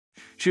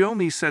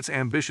Xiaomi sets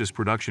ambitious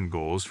production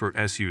goals for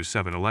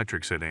SU7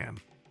 electric sedan.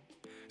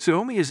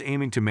 Xiaomi is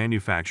aiming to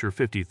manufacture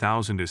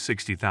 50,000 to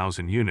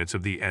 60,000 units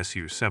of the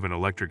SU7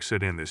 electric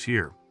sedan this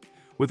year,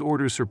 with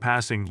orders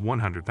surpassing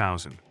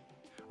 100,000.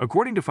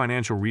 According to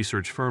financial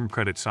research firm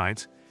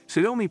CreditSights,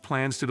 Xiaomi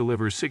plans to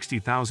deliver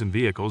 60,000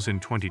 vehicles in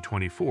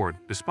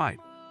 2024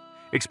 despite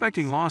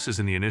expecting losses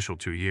in the initial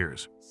 2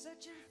 years.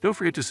 Don't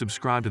forget to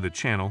subscribe to the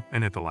channel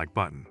and hit the like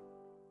button.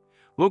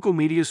 Local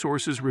media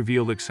sources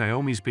reveal that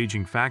Xiaomi's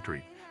Beijing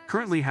factory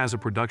currently has a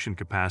production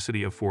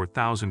capacity of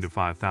 4,000 to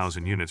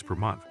 5,000 units per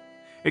month,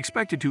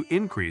 expected to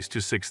increase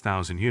to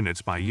 6,000 units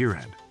by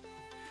year-end.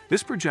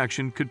 This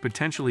projection could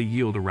potentially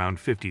yield around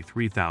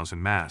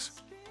 53,000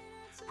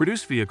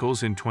 mass-produced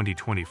vehicles in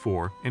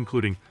 2024,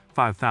 including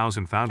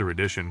 5,000 Founder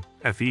Edition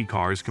FE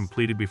cars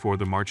completed before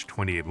the March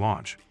 28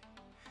 launch.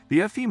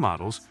 The FE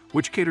models,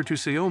 which cater to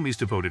Xiaomi's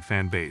devoted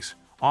fan base,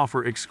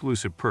 offer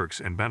exclusive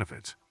perks and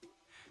benefits.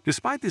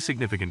 Despite the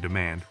significant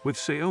demand, with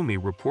Xiaomi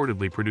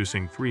reportedly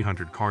producing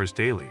 300 cars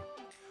daily,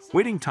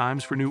 waiting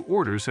times for new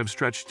orders have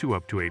stretched to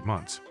up to 8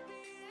 months.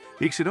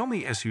 The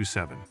Xiaomi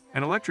SU7,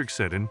 an electric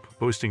sedan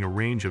boasting a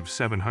range of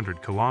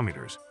 700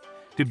 kilometers,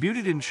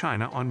 debuted in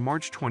China on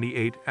March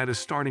 28 at a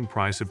starting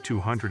price of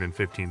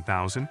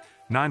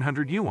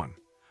 215,900 yuan,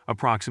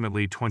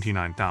 approximately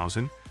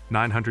 $29,900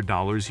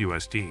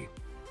 USD.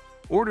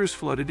 Orders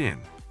flooded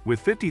in, with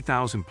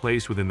 50,000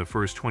 placed within the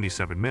first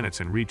 27 minutes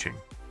and reaching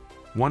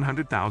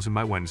 100,000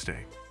 by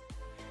Wednesday.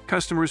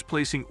 Customers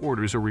placing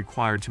orders are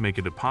required to make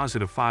a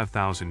deposit of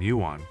 5,000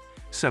 yuan,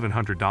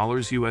 $700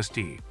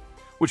 USD,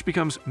 which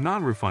becomes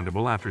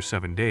non-refundable after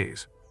 7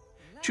 days.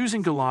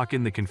 Choosing to lock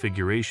in the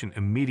configuration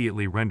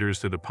immediately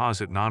renders the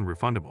deposit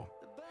non-refundable.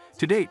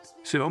 To date,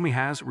 Xiaomi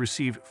has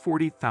received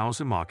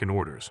 40,000 lock-in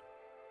orders.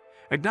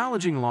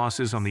 Acknowledging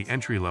losses on the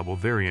entry-level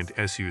variant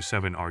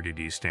SU7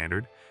 RDD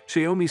standard,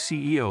 Xiaomi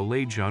CEO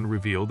Lei Jun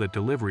revealed that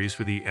deliveries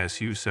for the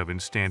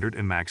SU7 standard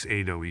and Max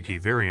 8 OET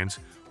variants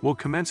will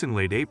commence in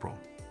late April,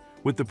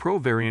 with the Pro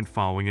variant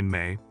following in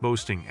May,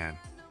 boasting an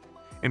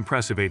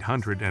impressive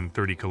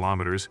 830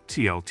 km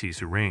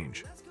TLTC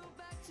range.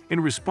 In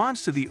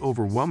response to the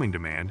overwhelming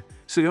demand,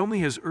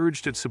 Xiaomi has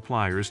urged its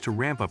suppliers to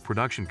ramp up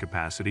production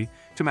capacity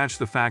to match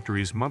the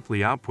factory's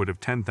monthly output of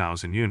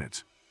 10,000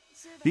 units.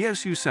 The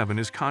SU7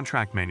 is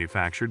contract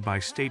manufactured by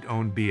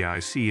state-owned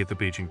BIC at the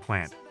Beijing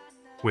plant,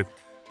 with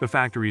the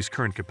factory's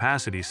current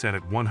capacity set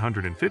at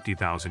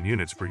 150,000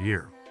 units per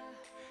year.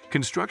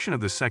 Construction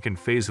of the second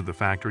phase of the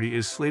factory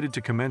is slated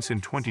to commence in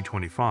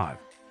 2025,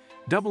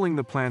 doubling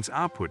the plant's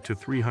output to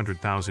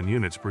 300,000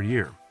 units per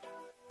year.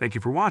 Thank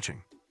you for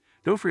watching.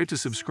 Don't forget to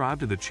subscribe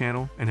to the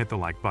channel and hit the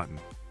like button.